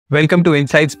Welcome to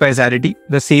Insights by Zarity,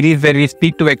 the series where we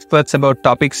speak to experts about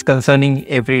topics concerning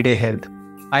everyday health.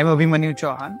 I'm Abhimanyu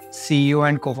Chowhan, CEO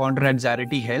and co-founder at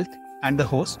Zarity Health and the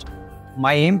host.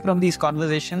 My aim from these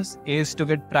conversations is to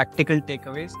get practical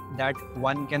takeaways that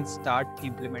one can start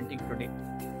implementing today.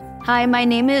 Hi, my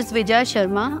name is Dwija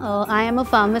Sharma. I am a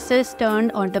pharmacist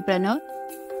turned entrepreneur.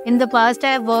 In the past,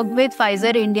 I have worked with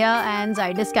Pfizer India and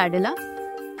Zydus Cadila.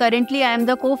 Currently, I am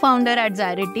the co-founder at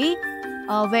Zarity,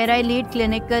 where I lead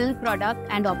clinical, product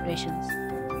and operations.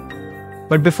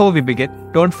 But before we begin,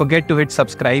 don't forget to hit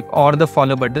subscribe or the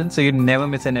follow button so you never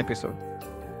miss an episode.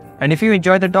 And if you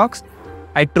enjoy the talks,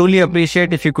 I truly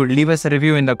appreciate if you could leave us a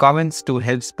review in the comments to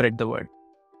help spread the word.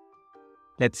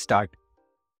 Let's start.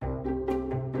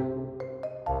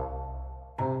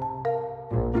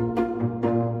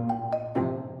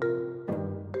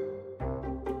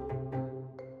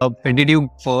 When did you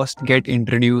first get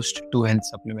introduced to health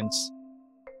supplements?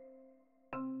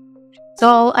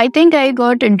 So I think I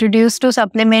got introduced to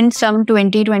supplements some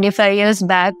 20-25 years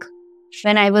back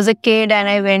when I was a kid and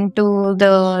I went to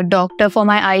the doctor for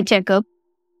my eye checkup,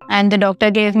 and the doctor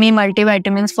gave me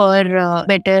multivitamins for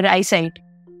better eyesight.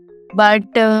 But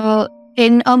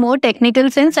in a more technical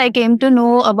sense, I came to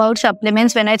know about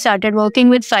supplements when I started working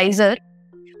with Pfizer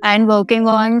and working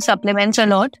on supplements a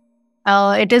lot.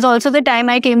 It is also the time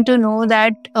I came to know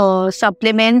that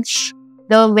supplements,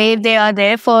 the way they are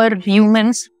there for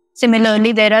humans,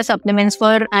 similarly, there are supplements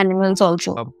for animals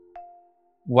also.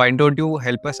 Why don't you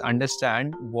help us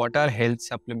understand what are health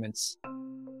supplements?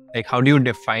 Like, how do you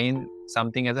define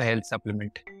something as a health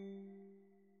supplement?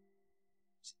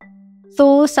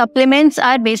 So, supplements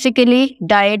are basically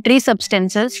dietary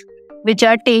substances which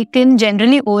are taken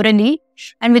generally orally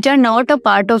and which are not a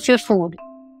part of your food.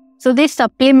 So, they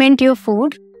supplement your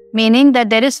food, meaning that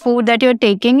there is food that you're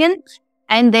taking in,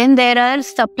 and then there are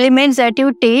supplements that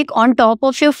you take on top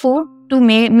of your food to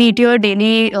meet your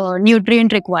daily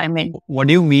nutrient requirement. What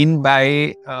do you mean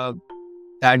by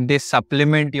that they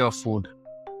supplement your food?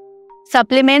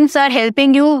 Supplements are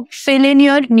helping you fill in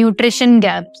your nutrition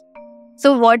gaps.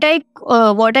 So what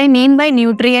I mean by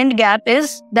nutrient gap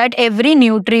is that every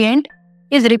nutrient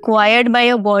is required by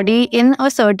your body in a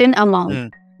certain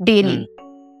amount daily,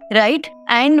 right?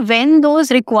 And when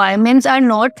those requirements are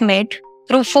not met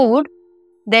through food,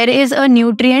 there is a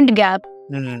nutrient gap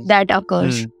that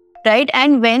occurs, right?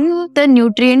 And when the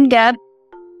nutrient gap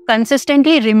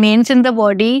consistently remains in the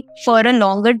body for a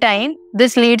longer time,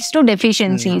 this leads to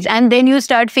deficiencies. And then you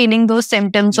start feeling those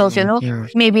symptoms of,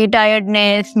 maybe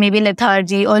tiredness, maybe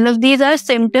lethargy. All of these are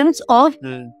symptoms of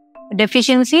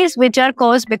deficiencies which are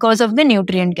caused because of the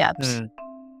nutrient gaps.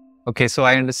 Okay, so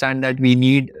I understand that we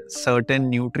need certain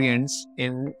nutrients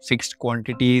in fixed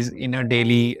quantities in a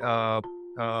daily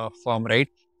form, right?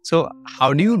 So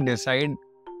how do you decide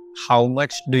how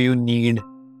much do you need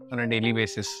on a daily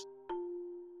basis?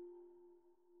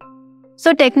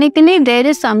 So technically there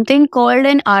is something called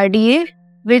an RDA,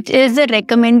 which is the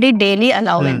recommended daily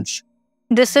allowance.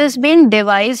 This has been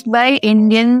devised by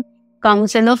Indian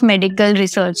Council of Medical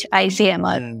Research,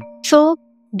 ICMR. So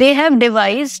they have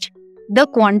devised the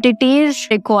quantities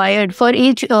required for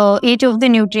each of the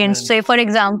nutrients. Say for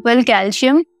example,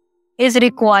 calcium is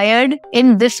required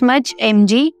in this much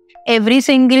mg every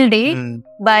single day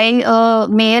by a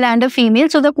male and a female.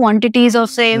 So the quantities of,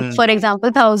 say, for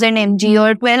example, 1000 mg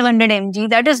or 1200 mg,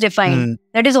 that is defined.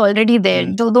 That is already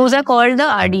there. So those are called the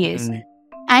RDAs.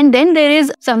 And then there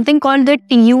is something called the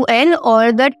TUL,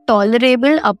 or the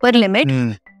tolerable upper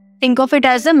limit. Think of it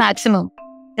as the maximum,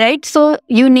 right? So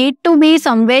you need to be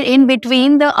somewhere in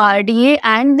between the RDA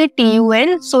and the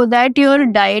TUL so that your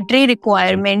dietary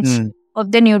requirements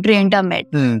of the nutrient are met.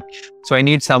 So I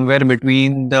need somewhere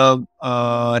between the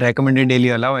recommended daily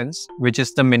allowance, which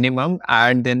is the minimum,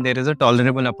 and then there is a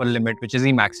tolerable upper limit, which is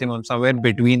the maximum, somewhere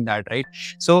between that, right?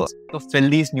 So to fill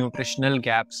these nutritional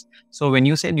gaps. So when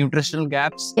you say nutritional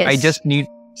gaps, I just need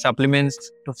supplements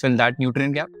to fill that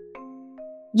nutrient gap?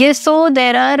 Yes, so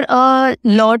there are a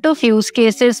lot of use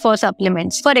cases for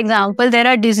supplements. For example, there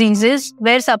are diseases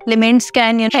where supplements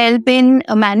can help in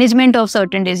management of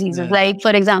certain diseases, like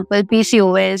for example,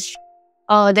 PCOS,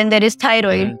 then there is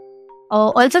thyroid.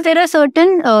 Also, there are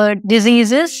certain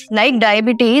diseases like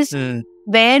diabetes,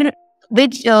 where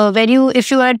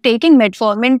if you are taking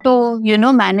metformin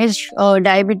to, manage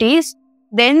diabetes,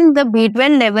 then the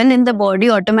B12 level in the body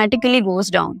automatically goes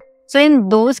down. So in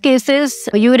those cases,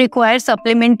 you require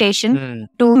supplementation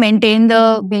to maintain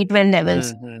the B12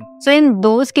 levels. So in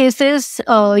those cases,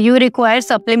 you require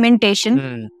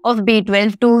supplementation of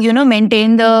B12 to,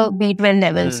 maintain the B12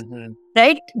 levels.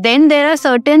 Right? Then there are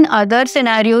certain other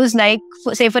scenarios like,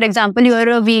 say for example, you are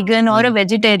a vegan or a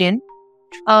vegetarian.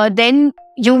 then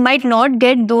you might not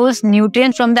get those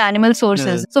nutrients from the animal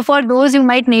sources. So for those, you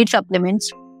might need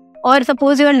supplements. Or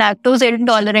suppose you are lactose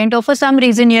intolerant or for some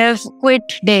reason you have quit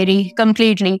dairy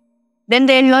completely, then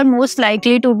you are most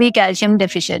likely to be calcium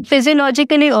deficient.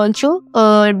 Physiologically also,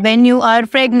 when you are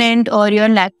pregnant or you are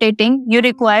lactating, you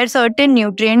require certain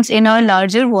nutrients in a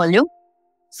larger volume.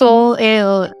 So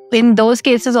in those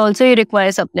cases also you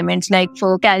require supplements like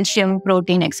for calcium,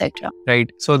 protein, etc. Right.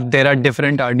 So there are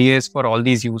different RDAs for all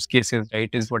these use cases, right?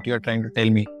 Is what you're trying to tell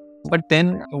me. But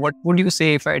then what would you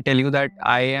say if I tell you that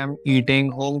I am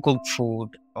eating home cooked food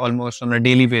almost on a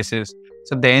daily basis?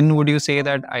 So then would you say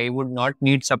that I would not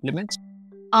need supplements?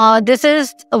 This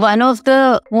is one of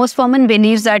the most common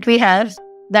beliefs that we have,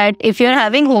 that if you're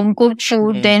having home cooked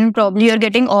food, then probably you're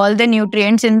getting all the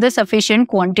nutrients in the sufficient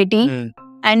quantity.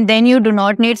 And then you do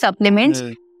not need supplements.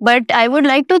 But I would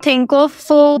like to think of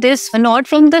this not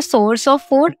from the source of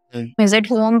food. Is it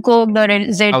home cooked or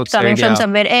is it outside, coming from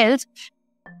somewhere else?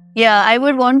 Yeah, I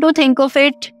would want to think of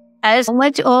it as how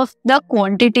much of the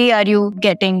quantity are you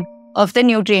getting of the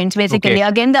nutrients, basically. Okay.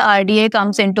 Again, the RDA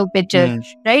comes into picture,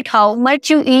 right? How much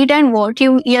you eat and what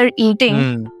you are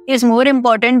eating is more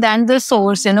important than the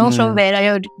source, from where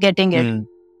are you getting it.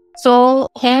 So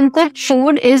home cooked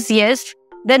food is, yes,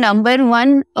 the number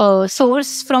one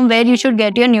source from where you should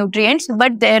get your nutrients,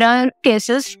 but there are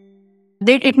cases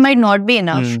that it might not be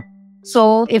enough.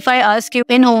 So if I ask you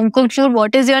in home cooked food,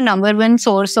 what is your number one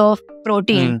source of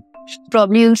protein?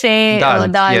 Probably you'll say dal.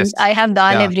 Yes. I have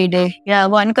dal every day. Yeah,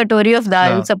 1 katori of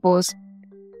dal, suppose.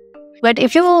 But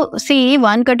if you see,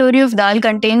 1 katori of dal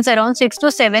contains around 6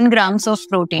 to 7 grams of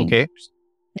protein. Okay.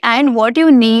 And what you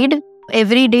need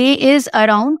every day is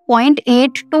around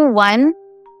 0.8 to 1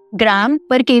 gram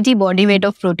per kg body weight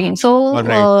of protein. So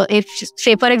if,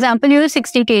 say for example, you have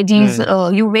 60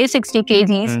 kgs, you weigh 60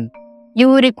 kgs,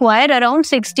 you require around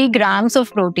 60 grams of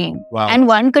protein. Wow. And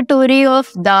 1 katori of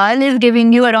dal is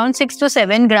giving you around 6 to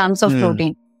 7 grams of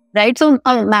protein. Right? So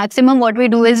maximum what we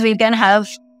do is we can have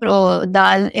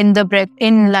dal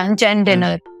in lunch and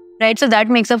dinner. Right? So that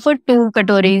makes up for 2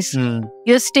 katoris.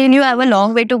 You have a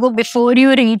long way to go before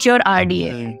you reach your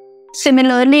RDA.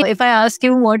 Similarly, if I ask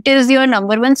you what is your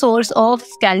number one source of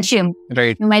calcium,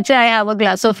 right? You might say I have a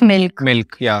glass of milk.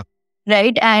 Milk, yeah.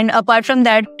 Right? And apart from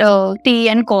that, tea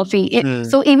and coffee.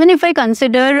 So even if I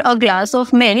consider a glass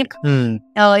of milk,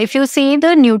 if you see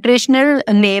the nutritional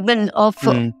label of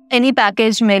any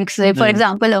packaged milk, say for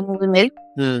example, Amul milk,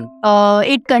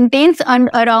 it contains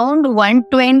around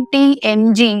 120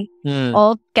 mg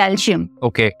of calcium.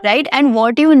 Okay. Right? And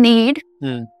what you need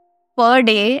per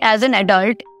day as an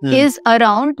adult is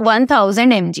around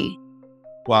 1000 mg.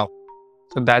 Wow.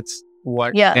 So that's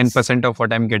what 10% of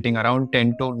what I'm getting, around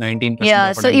 10 to 19%.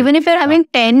 Yeah. So even if you're having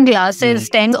 10 glasses,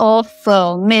 10 of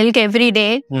milk every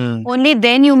day, only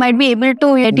then you might be able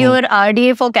to get your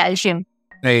RDA for calcium.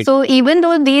 Right. So even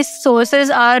though these sources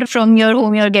are from your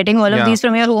home, you're getting all of these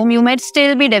from your home, you might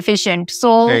still be deficient.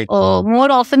 So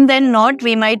more often than not,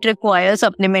 we might require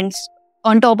supplements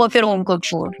on top of your home cooked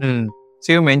food.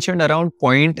 So you mentioned around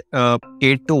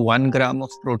 0.8 to 1 gram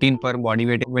of protein per body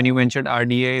weight. When you mentioned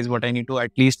RDA is what I need to at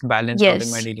least balance out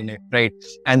in my daily life, right?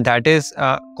 And that is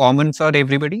common for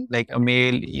everybody, like a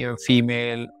male,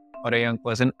 female, or a young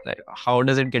person. Like, how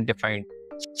does it get defined?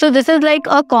 So this is like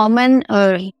a common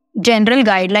general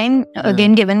guideline,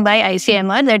 again given by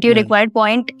ICMR, that you require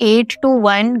 0.8 to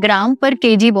 1 gram per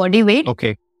kg body weight.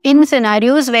 Okay. In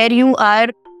scenarios where you are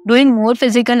doing more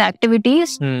physical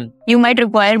activities, you might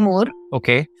require more.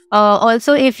 Okay.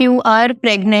 Also, if you are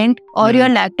pregnant or you are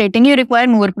lactating, you require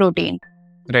more protein.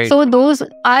 Right. So those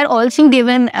are also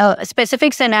given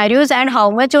specific scenarios, and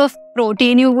how much of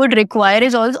protein you would require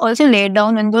is also laid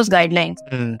down in those guidelines.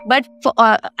 But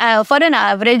for an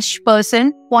average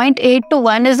person, 0.8 to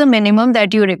 1 is the minimum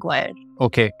that you require.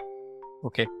 Okay.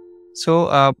 Okay.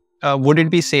 So would it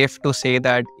be safe to say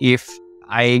that if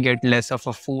I get less of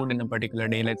a food in a particular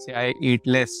day, let's say I eat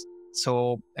less,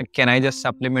 so can I just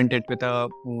supplement it with a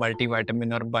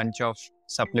multivitamin or a bunch of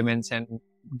supplements and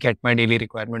get my daily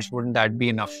requirements? Wouldn't that be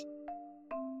enough?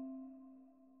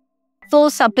 So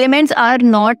supplements are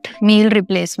not meal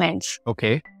replacements.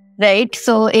 Okay. Right.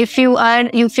 So if you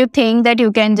think that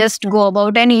you can just go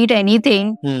about and eat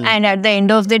anything and at the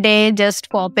end of the day just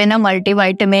pop in a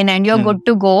multivitamin and you're good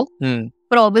to go,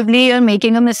 probably you're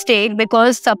making a mistake,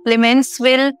 because supplements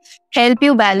will help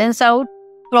you balance out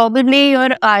probably your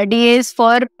RDAs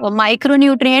for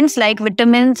micronutrients like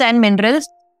vitamins and minerals,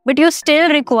 but you still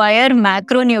require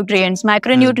macronutrients.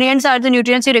 Macronutrients are the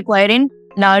nutrients you require in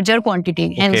larger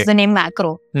quantity, hence the name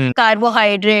macro.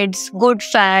 Carbohydrates, good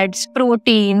fats,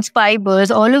 proteins,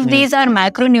 fibers, all of these are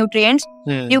macronutrients.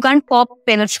 You can't pop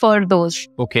pills for those.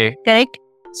 Okay. Correct?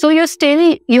 So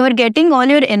you're getting all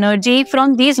your energy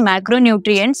from these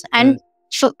macronutrients, and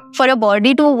so for your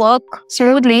body to work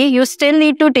smoothly, you still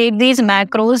need to take these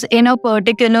macros in a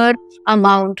particular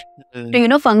amount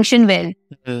to, function well.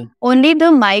 Only the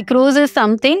micros is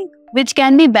something which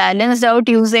can be balanced out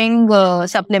using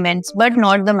supplements, but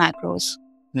not the macros.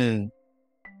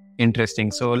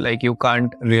 Interesting. So like you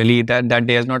can't really, that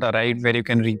day has not arrived where you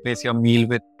can replace your meal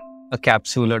with a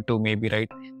capsule or two maybe, right?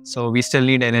 So we still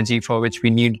need energy, for which we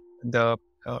need the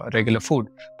regular food.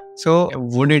 So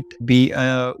would it be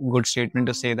a good statement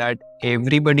to say that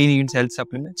everybody needs health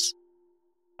supplements?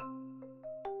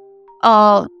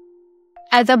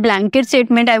 As a blanket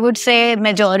statement, I would say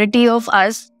majority of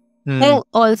us who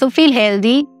also feel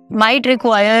healthy might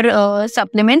require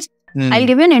supplements. I'll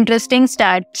give you an interesting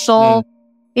stat. So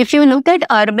if you look at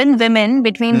urban women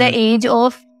between the age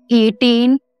of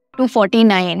 18 to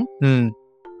 49,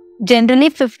 generally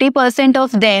 50%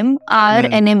 of them are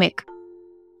anemic.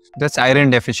 That's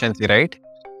iron deficiency, right?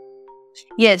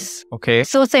 Yes. Okay.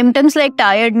 So symptoms like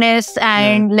tiredness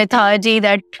and lethargy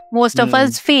that most of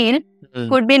us feel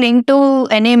could be linked to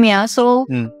anemia. So,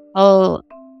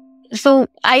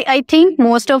 I think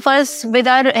most of us with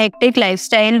our hectic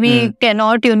lifestyle, we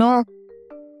cannot,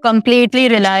 completely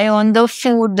rely on the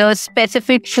food, the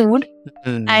specific food.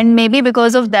 And maybe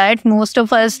because of that, most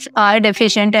of us are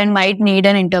deficient and might need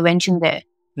an intervention there.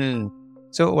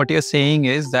 So what you're saying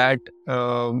is that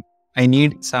I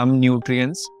need some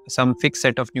nutrients, some fixed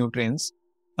set of nutrients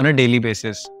on a daily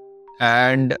basis.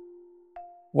 And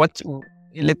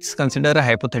let's consider a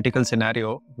hypothetical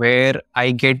scenario where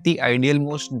I get the ideal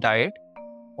most diet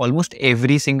almost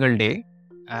every single day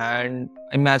and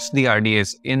I match the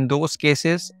RDAs. In those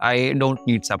cases, I don't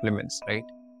need supplements, right?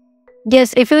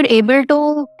 Yes, if you're able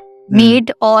to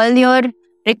meet all your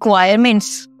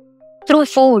requirements through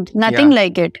food, nothing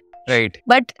like it. Right.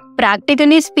 But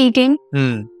practically speaking,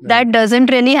 that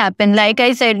doesn't really happen. Like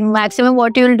I said, maximum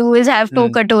what you'll do is have 2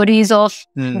 katoris of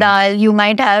dal. You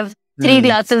might have 3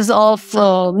 glasses of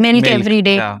milk every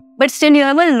day. Yeah. But still, you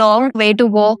have a long way to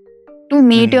go to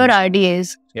meet your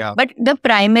RDAs. Yeah. But the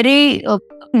primary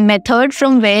method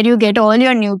from where you get all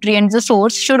your nutrients, the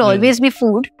source should always be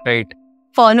food. Right.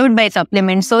 Followed by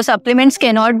supplements. So supplements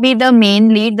cannot be the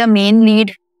main lead. The main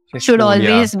lead should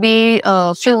always be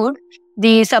food.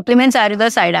 The supplements are the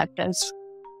side actors.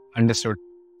 Understood.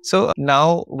 So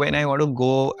now when I want to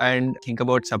go and think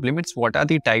about supplements, what are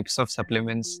the types of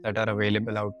supplements that are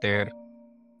available out there?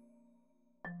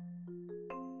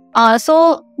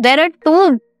 So there are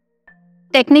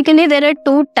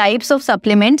two types of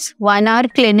supplements. One are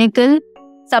clinical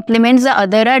supplements, the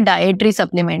other are dietary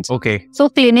supplements. Okay. So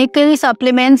clinical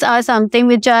supplements are something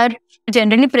which are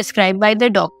generally prescribed by the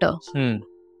doctor.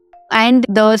 And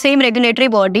the same regulatory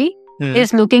body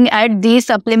is looking at these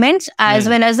supplements as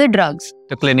well as the drugs.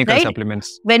 The clinical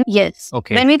supplements. When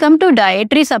we come to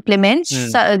dietary supplements,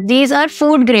 these are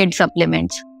food grade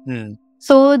supplements.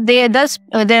 So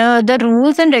the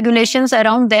rules and regulations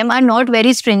around them are not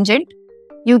very stringent.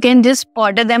 You can just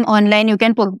order them online. You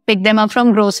can pick them up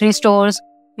from grocery stores.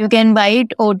 You can buy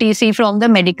it OTC from the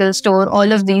medical store,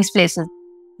 all of these places.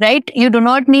 Right? You do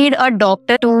not need a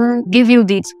doctor to give you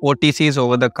these. OTC is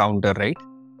over the counter, right?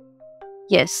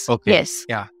 Yes. Okay. Yes.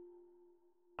 Yeah.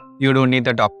 You don't need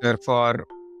the doctor for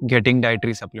getting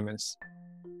dietary supplements.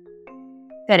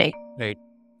 Correct. Right.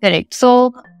 Correct.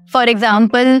 So, for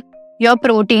example, your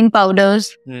protein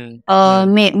powders,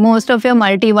 most of your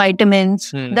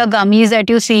multivitamins, the gummies that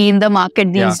you see in the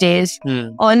market these days,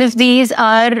 all of these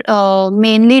are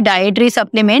mainly dietary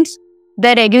supplements.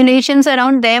 The regulations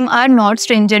around them are not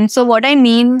stringent. So what I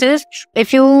mean is,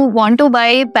 if you want to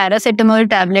buy paracetamol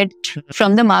tablet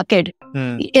from the market,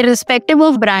 irrespective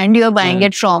of brand you're buying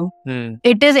it from,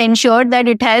 it is ensured that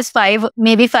it has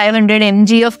maybe 500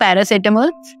 mg of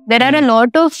paracetamol. There are a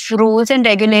lot of rules and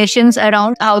regulations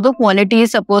around how the quality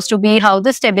is supposed to be, how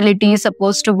the stability is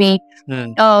supposed to be,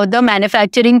 the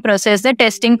manufacturing process, the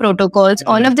testing protocols.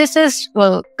 All of this is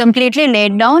completely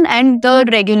laid down and the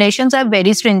regulations are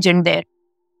very stringent there.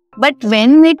 But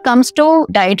when it comes to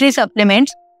dietary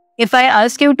supplements, if I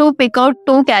ask you to pick out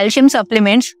 2 calcium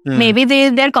supplements, maybe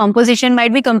their composition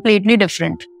might be completely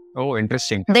different. Oh,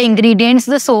 interesting. The ingredients,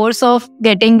 the source of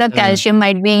getting the calcium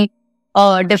might be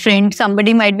different.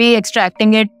 Somebody might be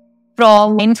extracting it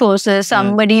from main sources.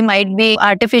 Somebody might be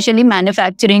artificially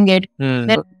manufacturing it.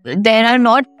 There are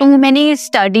not too many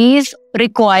studies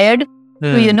required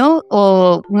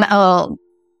to,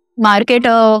 market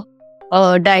a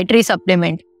dietary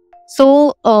supplement.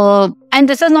 So, and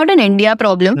this is not an India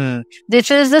problem. This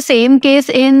is the same case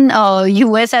in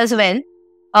US as well.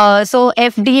 So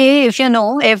FDA, if you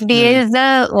know, FDA is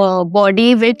the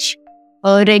body which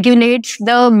regulates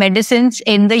the medicines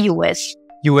in the US.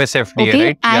 US FDA,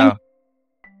 right? And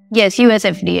yes, US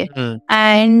FDA.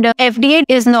 And FDA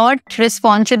is not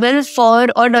responsible for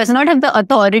or does not have the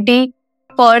authority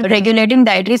for regulating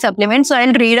dietary supplements. So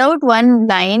I'll read out one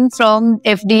line from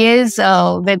FDA's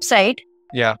website.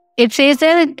 Yeah. It says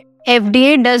that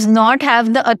FDA does not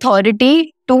have the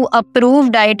authority to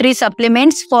approve dietary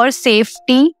supplements for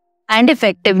safety and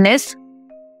effectiveness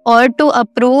or to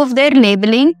approve their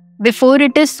labeling before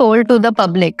it is sold to the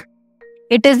public.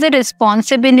 It is the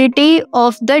responsibility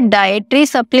of the dietary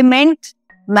supplement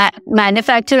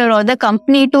manufacturer or the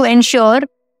company to ensure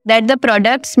that the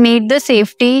products meet the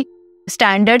safety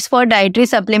standards for dietary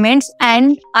supplements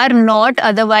and are not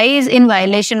otherwise in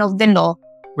violation of the law.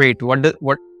 Wait,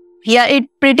 what? Yeah, it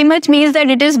pretty much means that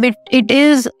it is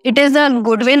the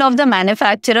goodwill of the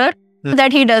manufacturer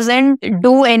that he doesn't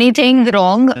do anything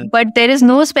wrong, but there is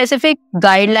no specific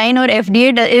guideline or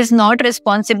FDA is not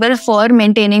responsible for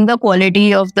maintaining the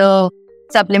quality of the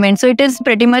supplement. So it is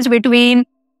pretty much between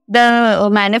the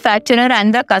manufacturer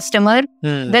and the customer.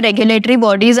 The regulatory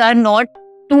bodies are not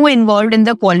too involved in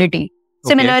the quality.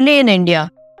 Similarly in India.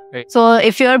 Right. So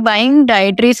if you're buying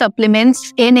dietary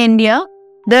supplements in India,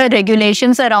 the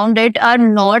regulations around it are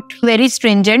not very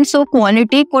stringent, so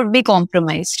quality could be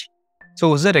compromised. So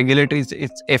who's the regulatory?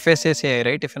 It's FSSAI,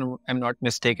 right? If I'm not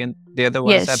mistaken, they're the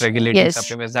ones that regulate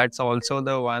supplements. That's also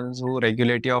the ones who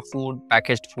regulate your food,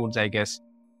 packaged foods, I guess.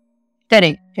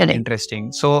 Correct.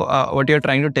 Interesting. So what you're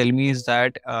trying to tell me is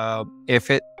that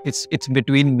if it's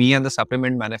between me and the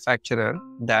supplement manufacturer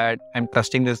that I'm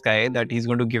trusting this guy that he's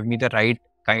going to give me the right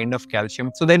kind of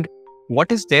calcium. So then, what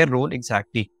is their role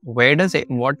exactly? What does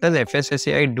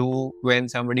FSSAI do when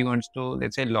somebody wants to,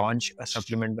 let's say, launch a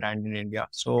supplement brand in India?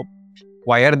 So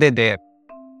why are they there?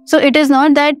 So it is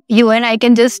not that you and I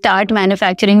can just start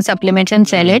manufacturing supplements and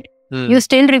sell it. You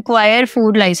still require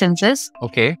food licenses.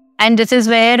 Okay. And this is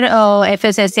where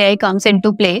FSSAI comes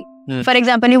into play. For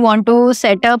example, you want to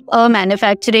set up a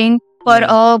manufacturing for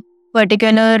a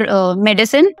particular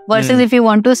medicine versus if you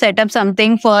want to set up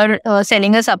something for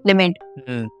selling a supplement.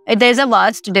 There's a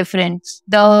vast difference.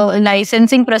 The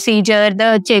licensing procedure,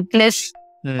 the checklist,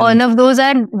 all of those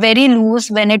are very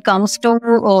loose when it comes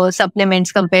to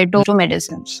supplements compared to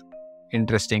medicines.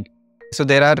 Interesting. So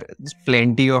there are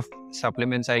plenty of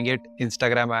supplements. I get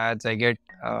Instagram ads, I get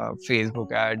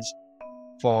Facebook ads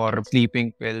for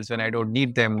sleeping pills when I don't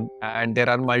need them. And there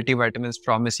are multivitamins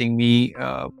promising me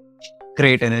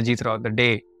great energy throughout the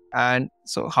day. And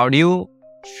so how do you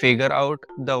figure out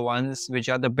the ones which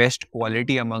are the best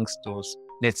quality amongst those?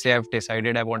 Let's say I've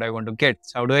decided what I want to get.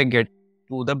 So how do I get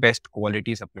to the best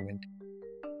quality supplement?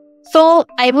 So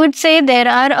I would say there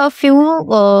are a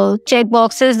few check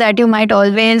boxes that you might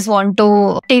always want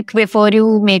to tick before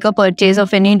you make a purchase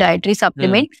of any dietary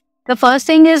supplement. The first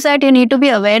thing is that you need to be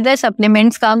aware that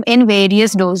supplements come in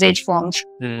various dosage forms.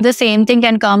 The same thing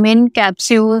can come in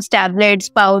capsules, tablets,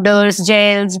 powders,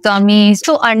 gels, gummies.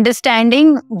 So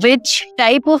understanding which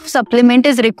type of supplement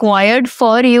is required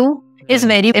for you is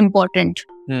very important.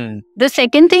 The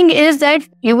second thing is that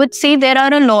you would see there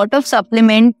are a lot of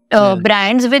supplement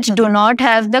brands which do not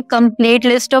have the complete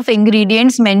list of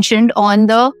ingredients mentioned on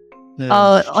the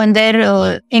on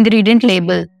their ingredient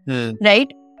label,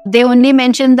 right? They only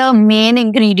mention the main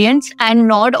ingredients and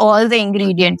not all the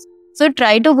ingredients. So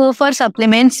try to go for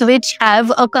supplements which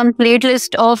have a complete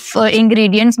list of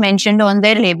ingredients mentioned on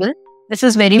their label. This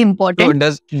is very important.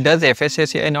 So does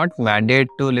FSSAI not mandate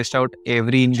to list out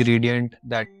every ingredient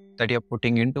that you're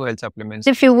putting into health supplements?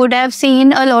 If you would have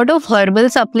seen, a lot of herbal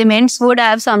supplements would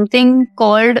have something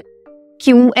called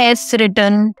QS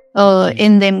written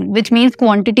in them, which means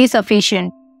quantity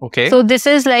sufficient. Okay. So this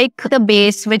is like the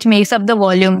base which makes up the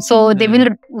volume. So they will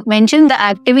mention the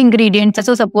active ingredients.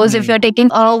 So suppose if you're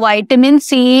taking a vitamin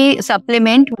C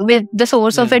supplement with the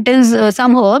source of it is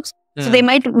some herbs. So they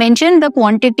might mention the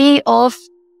quantity of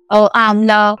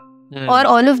amla or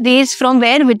all of these from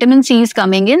where vitamin C is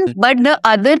coming in. But the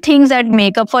other things that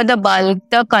make up for the bulk,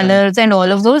 the colors and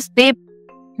all of those, they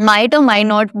might or might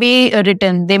not be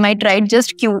written. They might write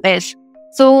just QS.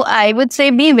 So I would say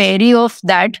be wary of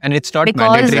that. And it's not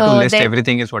mandatory to list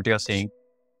everything is what you're saying.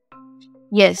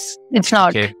 Yes, it's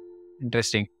not. Okay,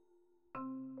 interesting.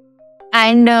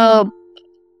 And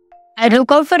I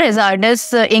look out for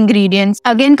hazardous ingredients.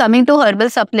 Again, coming to herbal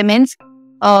supplements,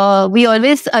 we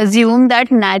always assume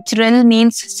that natural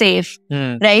means safe,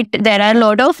 right? There are a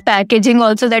lot of packaging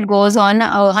also that goes on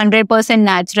 100%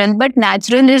 natural, but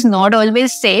natural is not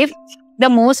always safe. The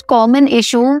most common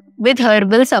issue with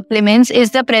herbal supplements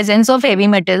is the presence of heavy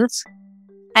metals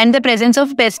and the presence of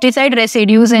pesticide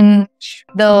residues in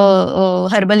the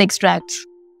herbal extracts.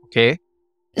 Okay.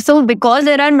 So because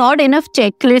there are not enough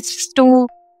checklists to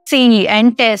see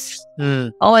and test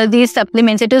all these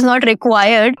supplements, it is not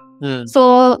required.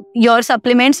 So your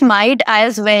supplements might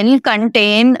as well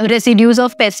contain residues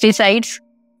of pesticides,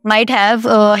 might have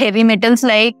heavy metals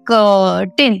like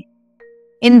tin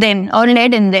in them or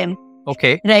lead in them.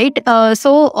 Okay. Right.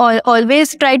 So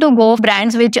always try to go for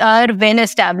brands which are well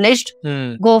established.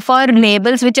 Go for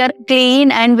labels which are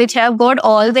clean and which have got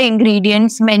all the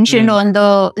ingredients mentioned on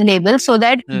the label, so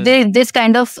that this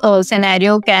kind of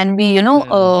scenario can be,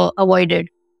 avoided.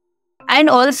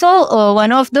 And also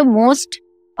one of the most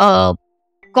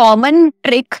common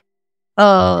trick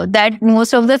that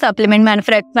most of the supplement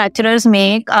manufacturers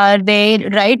make are they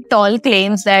write tall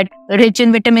claims that rich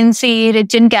in vitamin C,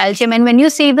 rich in calcium. And when you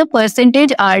see the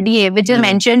percentage RDA, which is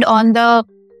mentioned on the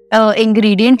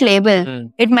ingredient label,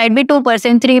 it might be 2%,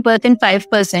 3%,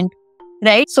 5%,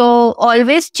 right? So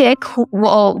always check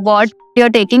what you're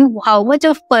taking, how much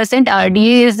of percent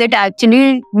RDA is it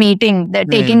actually meeting,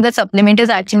 that taking the supplement is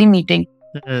actually meeting.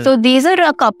 So these are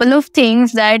a couple of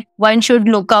things that one should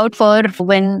look out for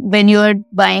when you're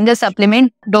buying a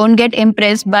supplement. Don't get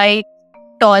impressed by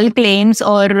tall claims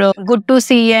or good to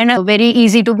see and very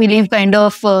easy to believe kind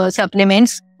of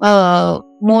supplements.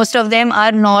 Most of them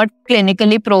are not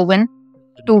clinically proven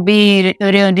to be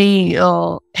really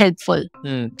helpful.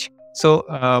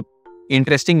 So,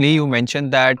 interestingly, you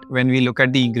mentioned that when we look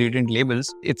at the ingredient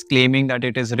labels, it's claiming that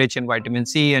it is rich in vitamin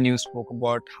C, and you spoke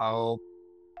about how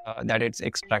that it's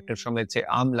extracted from, let's say,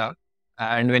 amla.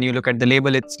 And when you look at the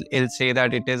label, it'll say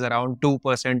that it is around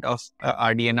 2% of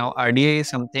RDA. Now, RDA is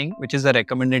something which is a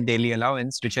recommended daily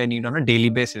allowance, which I need on a daily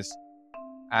basis.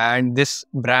 And this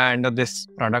brand or this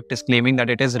product is claiming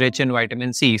that it is rich in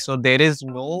vitamin C. So there is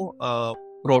no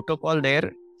protocol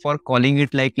there for calling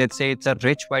it like, let's say, it's a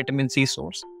rich vitamin C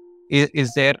source.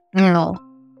 Is there? No.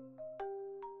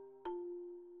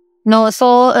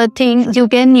 So you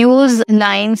can use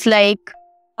lines like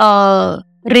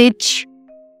rich,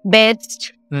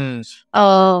 best,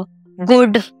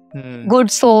 good, good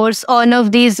source, all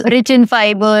of these, rich in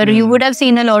fiber. You would have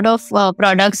seen a lot of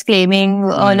products claiming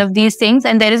all of these things,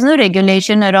 and there is no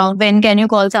regulation around when can you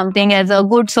call something as a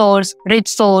good source, rich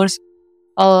source,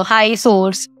 high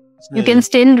source. You can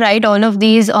still write all of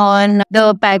these on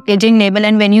the packaging label,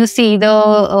 and when you see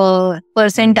the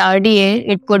percent RDA,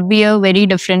 it could be a very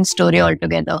different story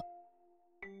altogether.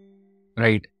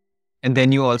 Right. And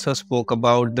then you also spoke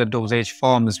about the dosage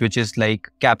forms, which is like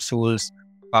capsules,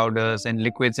 powders, and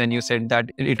liquids. And you said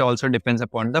that it also depends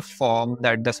upon the form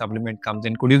that the supplement comes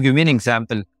in. Could you give me an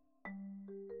example?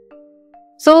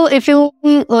 So if you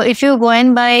go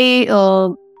and buy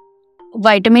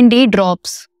vitamin D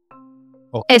drops,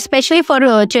 especially for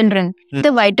children,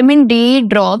 the vitamin D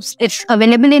drops, it's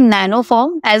available in nano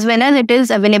form as well as it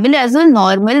is available as a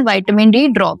normal vitamin D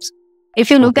drops. If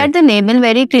you look at the label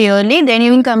very clearly, then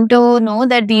you will come to know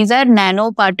that these are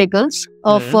nanoparticles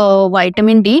of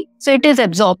vitamin D. So it is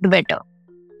absorbed better.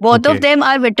 Both of them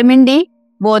are vitamin D.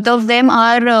 Both of them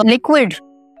are liquid.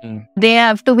 They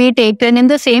have to be taken in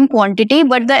the same quantity,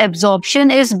 but the absorption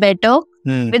is better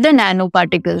with the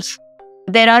nanoparticles.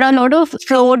 There are a lot of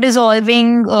slow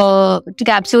dissolving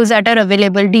capsules that are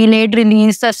available, delayed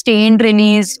release, sustained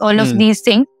release, all of these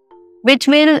things, which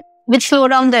slow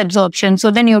down the absorption.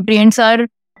 So the nutrients are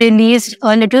released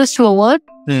a little slower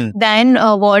than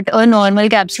what a normal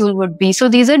capsule would be. So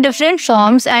these are different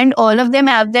forms, and all of them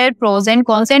have their pros and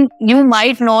cons, and you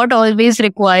might not always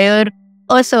require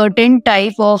a certain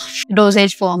type of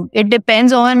dosage form. It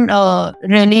depends on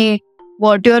really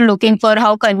what you're looking for,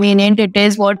 how convenient it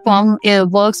is, what form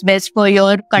works best for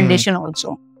your condition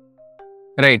also.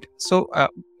 Right. So,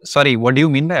 sorry, what do you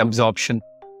mean by absorption?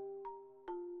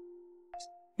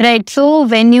 Right. So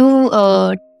when you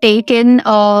take in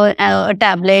a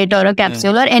tablet or a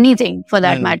capsule or anything for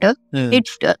that matter,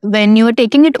 when you are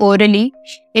taking it orally,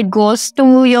 it goes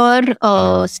to your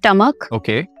stomach.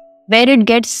 Okay. Where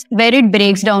it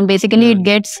breaks down, basically it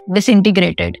gets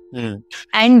disintegrated,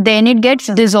 and then it gets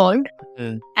dissolved,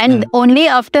 and only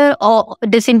after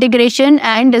disintegration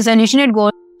and dissolution it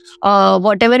goes.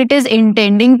 Whatever it is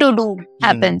intending to do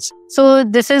happens. So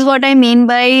this is what I mean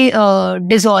by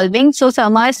dissolving. So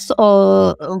some are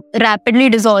rapidly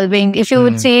dissolving. If you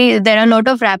would say there are a lot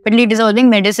of rapidly dissolving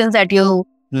medicines that you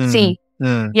see,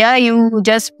 Yeah, you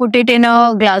just put it in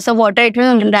a glass of water, it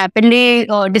will rapidly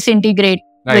disintegrate.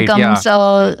 Right, Becomes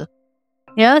so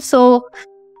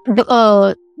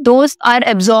those are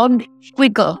absorbed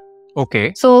quicker.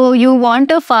 Okay. So you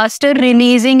want a faster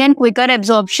releasing and quicker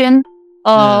absorption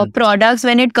products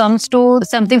when it comes to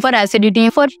something for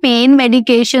acidity. For pain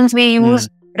medications, we use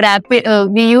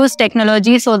we use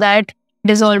technology so that it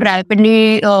is all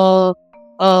rapidly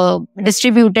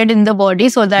distributed in the body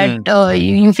so that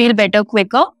you feel better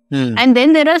quicker. And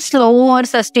then there are slow or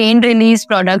sustained release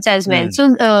products as well.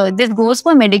 So this goes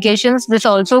for medications. This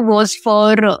also goes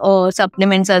for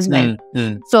supplements as well.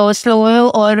 So slow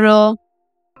or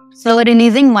slow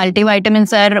releasing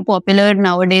multivitamins are popular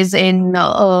nowadays in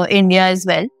India as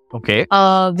well. Okay.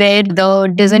 Where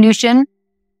the dissolution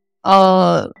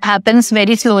happens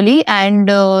very slowly and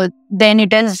then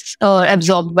it is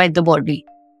absorbed by the body.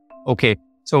 Okay.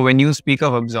 So when you speak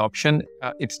of absorption,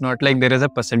 it's not like there is a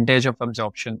percentage of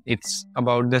absorption. It's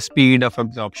about the speed of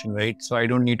absorption, right? So I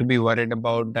don't need to be worried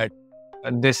about that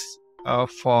this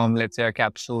form, let's say a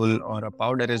capsule or a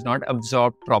powder, is not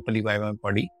absorbed properly by my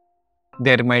body.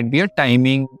 There might be a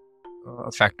timing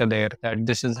factor there, that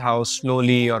this is how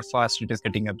slowly or fast it is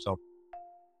getting absorbed.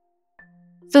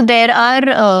 So there are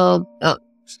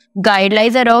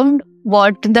guidelines around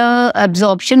what the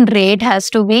absorption rate has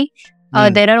to be.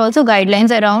 There are also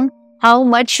guidelines around how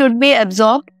much should be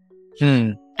absorbed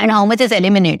and how much is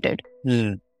eliminated.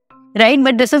 Right?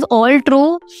 But this is all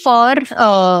true for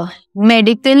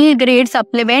medical grade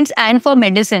supplements and for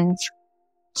medicines.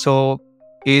 So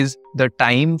is the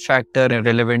time factor a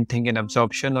relevant thing in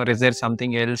absorption, or is there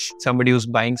something else somebody who's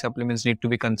buying supplements need to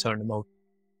be concerned about?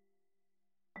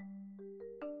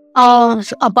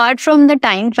 So apart from the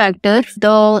time factor,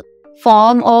 the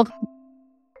form of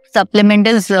supplement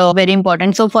is very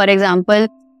important. So for example,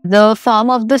 the form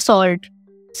of the salt,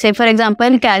 say for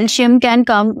example, calcium can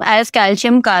come as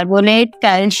calcium carbonate,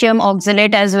 calcium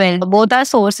oxalate as well. Both are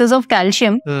sources of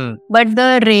calcium, but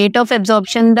the rate of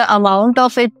absorption, the amount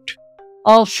of it,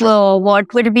 of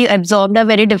what will be absorbed are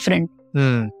very different.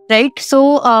 Right?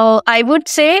 So I would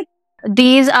say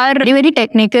these are very, very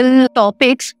technical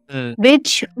topics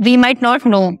which we might not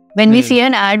know. When we see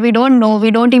an ad, we don't know.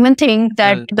 We don't even think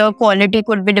that the quality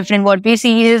could be different. What we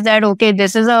see is that, okay,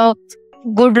 this is a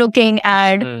good looking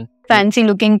ad, fancy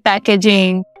looking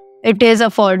packaging. It is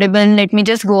affordable. Let me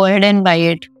just go ahead and buy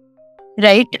it.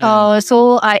 Right?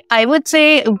 So I would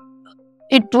say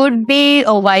it would be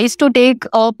wise to take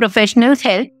a professional's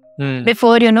help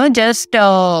before, just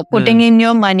putting in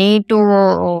your money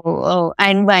to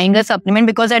and buying a supplement,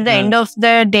 because at the end of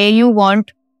the day, you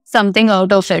want something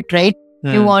out of it, right?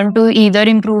 You want to either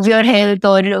improve your health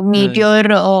or meet your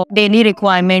daily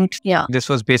requirements. Yeah. This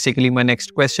was basically my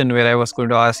next question, where I was going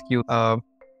to ask you,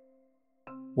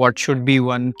 what should be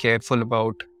one careful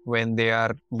about when they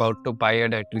are about to buy a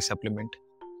dietary supplement?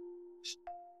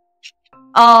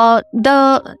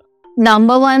 The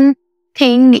number one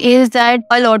thing is that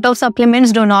a lot of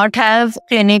supplements do not have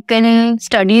clinical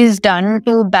studies done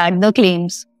to back the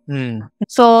claims.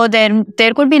 So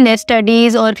there could be less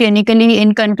studies or clinically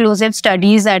inconclusive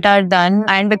studies that are done,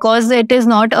 and because it is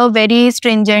not a very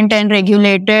stringent and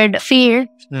regulated field,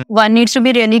 one needs to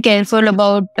be really careful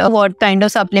about what kind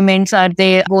of supplements are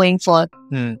they going for,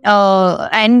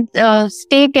 and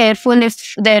stay careful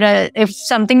if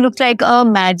something looks like a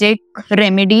magic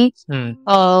remedy.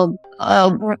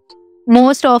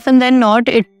 Most often than not,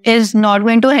 it is not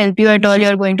going to help you at all.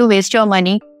 You're going to waste your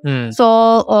money.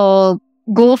 So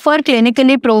go for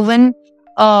clinically proven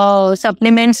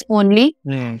supplements only.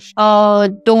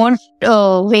 Don't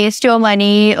waste your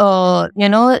money,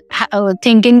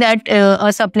 thinking that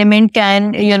a supplement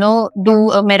can,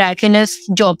 do a miraculous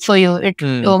job for you.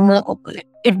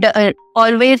 It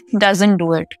always doesn't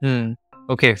do it.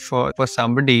 Okay, for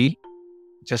somebody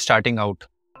just starting out,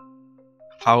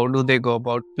 how do they go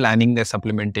about planning their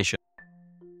supplementation?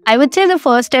 I would say the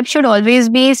first step should always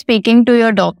be speaking to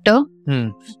your doctor.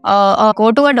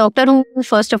 Go to a doctor who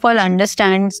first of all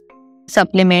understands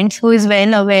supplements, who is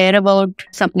well aware about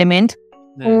supplements,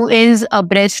 who is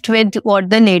abreast with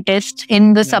what the latest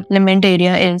in the supplement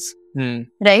area is.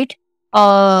 Right?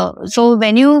 So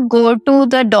when you go to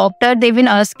the doctor, they will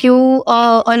ask you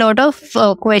a lot of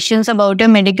questions about your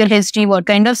medical history, what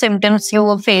kind of symptoms you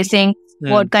are facing,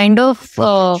 what kind of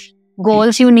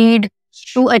goals you need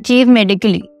to achieve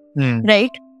medically,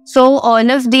 right? So all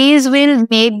of these will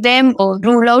make them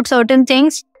rule out certain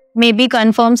things, maybe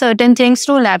confirm certain things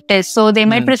through lab tests. So they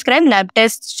might prescribe lab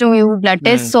tests to you, blood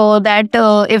tests, so that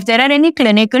if there are any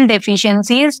clinical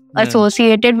deficiencies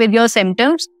associated with your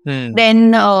symptoms,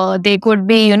 then they could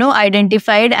be,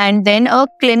 identified, and then a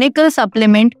clinical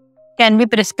supplement can be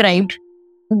prescribed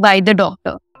by the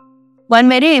doctor. One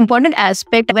very important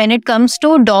aspect when it comes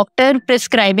to doctor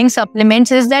prescribing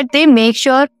supplements is that they make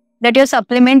sure that your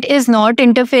supplement is not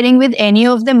interfering with any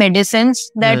of the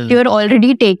medicines that you're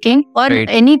already taking or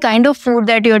any kind of food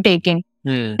that you're taking.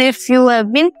 If you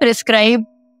have been prescribed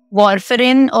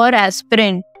warfarin or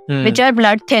aspirin, which are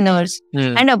blood thinners,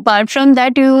 and apart from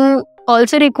that, you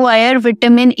also require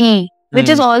vitamin E, which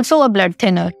is also a blood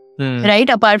thinner, right?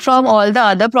 Apart from all the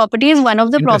other properties, one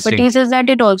of the properties is that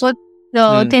it also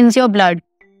thins your blood.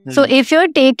 So if you're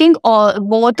taking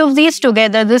both of these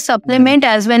together, the supplement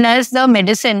as well as the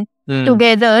medicine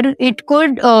together, it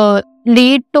could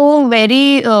lead to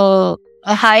very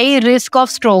high risk of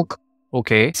stroke.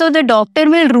 Okay. So the doctor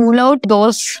will rule out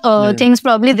those things.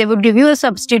 Probably they would give you a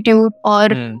substitute, or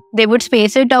they would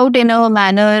space it out in a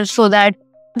manner so that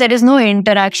there is no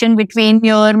interaction between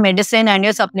your medicine and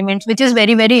your supplements, which is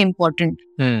very, very important.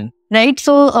 Right?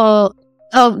 So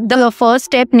the first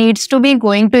step needs to be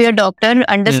going to your doctor,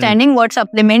 understanding what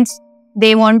supplements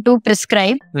they want to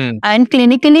prescribe, and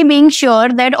clinically being sure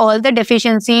that all the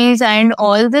deficiencies and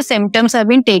all the symptoms have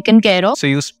been taken care of. So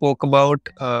you spoke about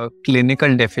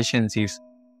clinical deficiencies,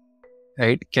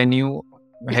 right? Can you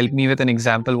help me with an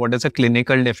example? What does a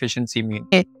clinical deficiency mean?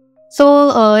 Okay.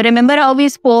 So remember how we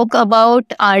spoke about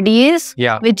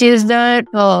RDAs, which is the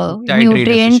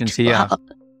nutrient deficiency,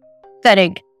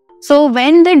 correct. So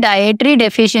when the dietary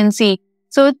deficiency,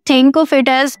 so think of it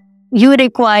as you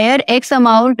require X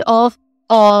amount of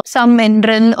some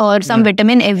mineral or some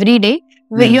vitamin every day.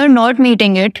 You're not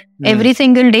meeting it every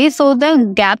single day. So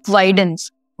the gap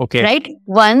widens. Okay. Right?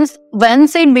 Once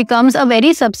it becomes a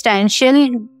very substantial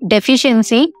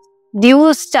deficiency,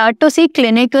 you start to see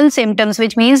clinical symptoms,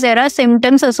 which means there are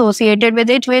symptoms associated with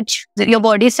it, which your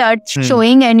body starts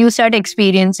showing and you start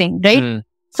experiencing, right?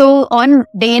 So on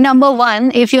day number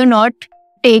 1, if you're not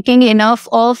taking enough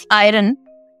of iron,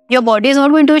 your body is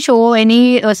not going to show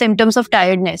any symptoms of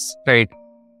tiredness. Right.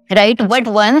 Right. But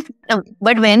when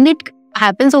it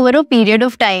happens over a period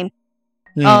of time,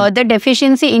 the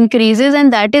deficiency increases,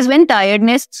 and that is when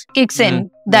tiredness kicks in.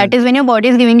 That is when your body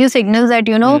is giving you signals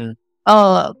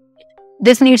that,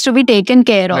 this needs to be taken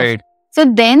care of. Right. So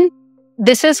then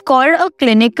this is called a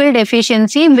clinical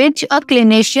deficiency, which a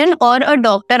clinician or a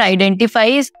doctor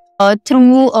identifies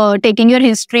through taking your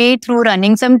history, through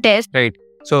running some tests. Right.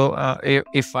 So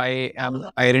if I am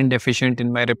iron deficient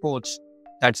in my reports,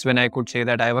 that's when I could say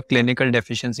that I have a clinical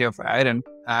deficiency of iron,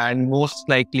 and most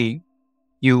likely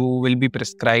you will be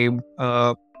prescribed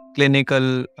a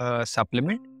clinical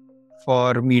supplement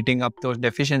for meeting up those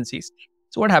deficiencies.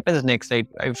 So what happens next? Right?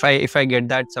 If I get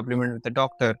that supplement with the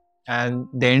doctor, and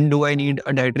then do I need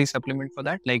a dietary supplement for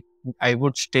that? Like I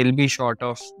would still be short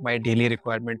of my daily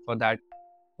requirement for that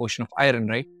portion of iron,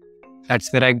 right?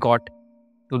 That's where I got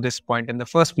to this point in the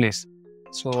first place.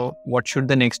 So what should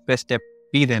the next best step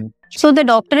be then? So the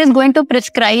doctor is going to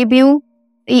prescribe you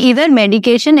either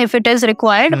medication if it is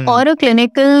required, or a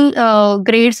clinical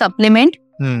grade supplement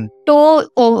to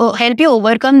help you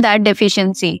overcome that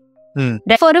deficiency.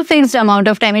 For a fixed amount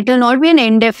of time. It will not be an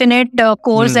indefinite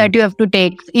course that you have to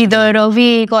take, either a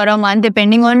week or a month,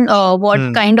 depending on what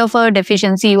kind of a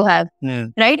deficiency you have.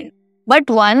 Right? But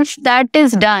once that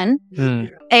is done,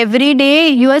 every day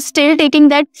you are still taking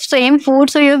that same food,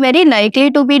 so you're very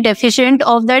likely to be deficient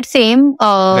of that same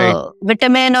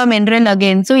vitamin or mineral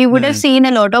again. So you would have seen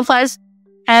a lot of us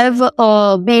have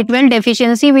B12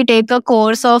 deficiency. We take a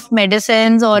course of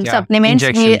medicines or supplements,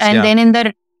 and then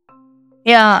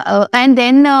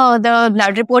the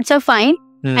blood reports are fine.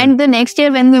 And the next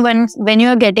year when you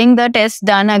are getting the test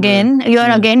done again, you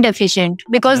are again deficient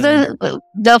because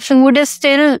the food is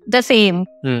still the same,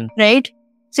 right?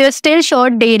 So you're still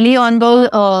short daily on the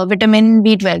vitamin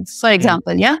B12, for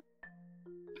example,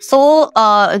 So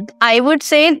I would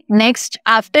say next,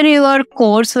 after your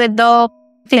course with the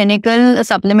clinical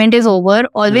supplement is over,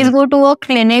 always go to a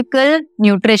clinical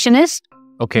nutritionist.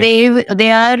 Okay.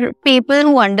 They are people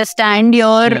who understand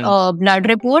your blood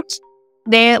reports.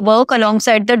 They work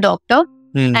alongside the doctor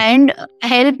and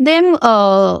help them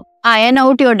iron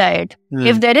out your diet.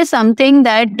 If there is something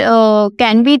that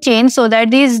can be changed so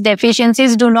that these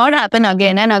deficiencies do not happen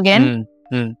again and again,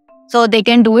 so they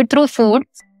can do it through food.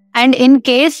 And in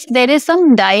case there is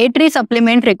some dietary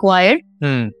supplement required,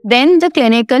 then the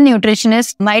clinical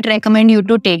nutritionist might recommend you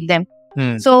to take them.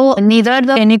 So neither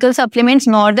the clinical supplements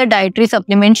nor the dietary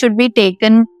supplements should be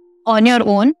taken on your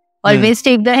own. Always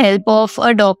take the help of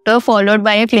a doctor followed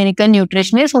by a clinical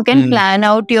nutritionist who can plan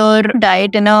out your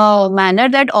diet in a manner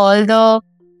that all the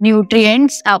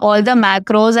nutrients, all the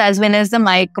macros as well as the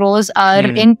micros are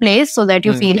in place so that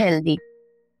you feel healthy.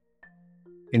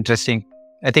 Interesting.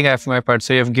 I think I have my part.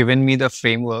 So you have given me the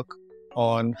framework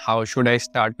on how should I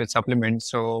start with supplements.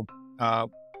 So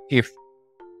if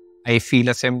I feel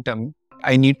a symptom,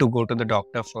 I need to go to the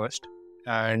doctor first,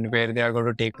 and where they are going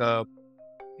to take a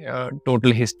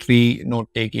total history note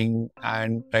taking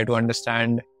and try to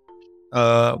understand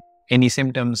any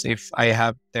symptoms if I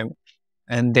have them.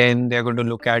 And then they're going to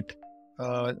look at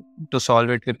to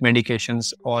solve it with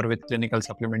medications or with clinical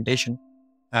supplementation.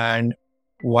 And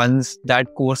once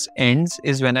that course ends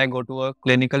is when I go to a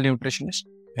clinical nutritionist,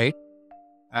 right?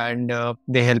 And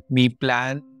they help me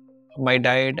plan my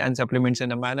diet and supplements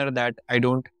in a manner that I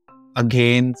don't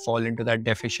again fall into that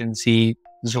deficiency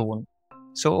zone.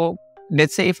 So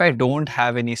let's say if I don't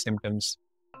have any symptoms,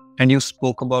 and you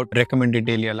spoke about recommended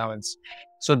daily allowance,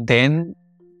 so then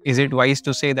is it wise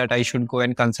to say that I should go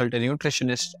and consult a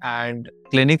nutritionist and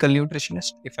clinical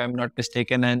nutritionist, if I'm not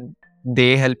mistaken, and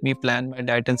they help me plan my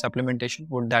diet and supplementation?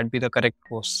 Would that be the correct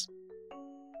course?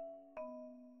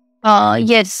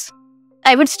 Yes.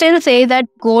 I would still say that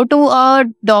go to a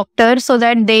doctor so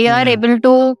that they are able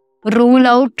to rule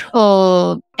out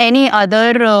any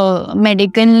other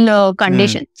medical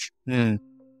conditions.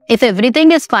 If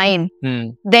everything is fine,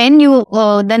 then you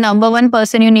the number one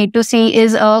person you need to see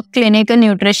is a clinical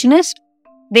nutritionist.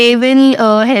 They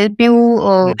will help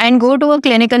you and go to a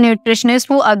clinical nutritionist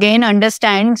who again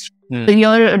understands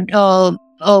your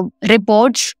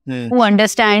reports, who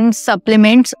understands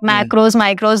supplements, macros,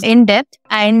 micros in depth,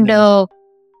 and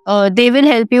they will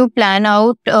help you plan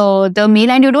out the meal,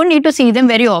 and you don't need to see them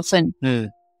very often,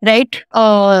 right?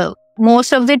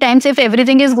 Most of the times, if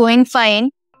everything is going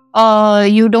fine,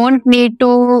 you don't need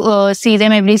to see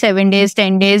them every 7 days,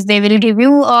 10 days. They will give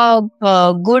you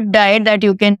a good diet that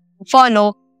you can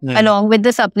follow along with the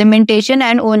supplementation,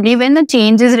 and only when the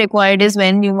change is required is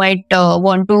when you might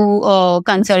want to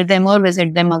consult them or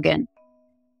visit them again.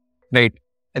 Right.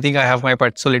 I think I have my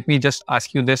part. So let me just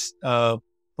ask you this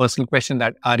personal question: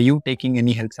 that are you taking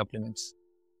any health supplements?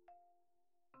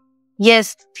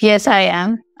 Yes, I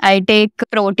am. I take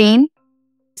protein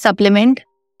supplement.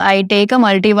 I take a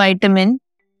multivitamin.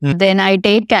 Then I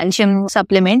take calcium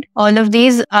supplement. All of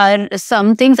these are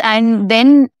some things. And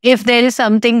then if there is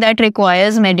something that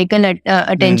requires medical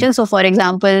attention. So for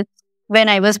example, when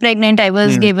I was pregnant, I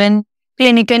was given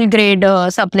clinical grade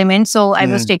supplements. So I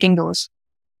was taking those.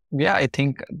 Yeah, I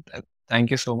think,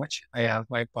 thank you so much. I have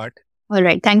my part. All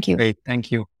right. Thank you. Great.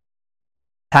 Thank you.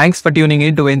 Thanks for tuning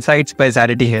in to Insights by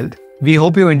Zarity Health. We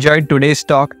hope you enjoyed today's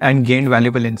talk and gained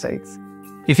valuable insights.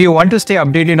 If you want to stay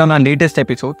updated on our latest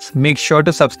episodes, make sure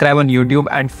to subscribe on YouTube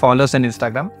and follow us on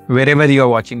Instagram, wherever you are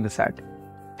watching this at.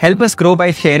 Help us grow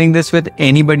by sharing this with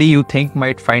anybody you think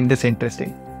might find this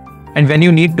interesting. And when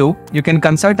you need to, you can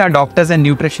consult our doctors and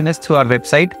nutritionists through our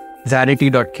website,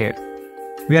 zarity.care.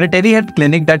 We are a telehealth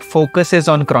clinic that focuses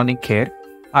on chronic care.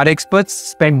 Our experts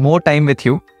spend more time with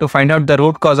you to find out the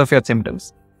root cause of your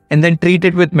symptoms, and then treat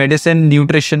it with medicine,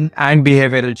 nutrition, and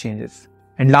behavioral changes.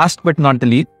 And last but not the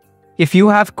least, if you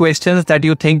have questions that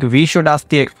you think we should ask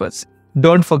the experts,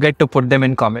 don't forget to put them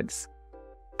in comments.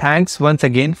 Thanks once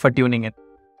again for tuning in.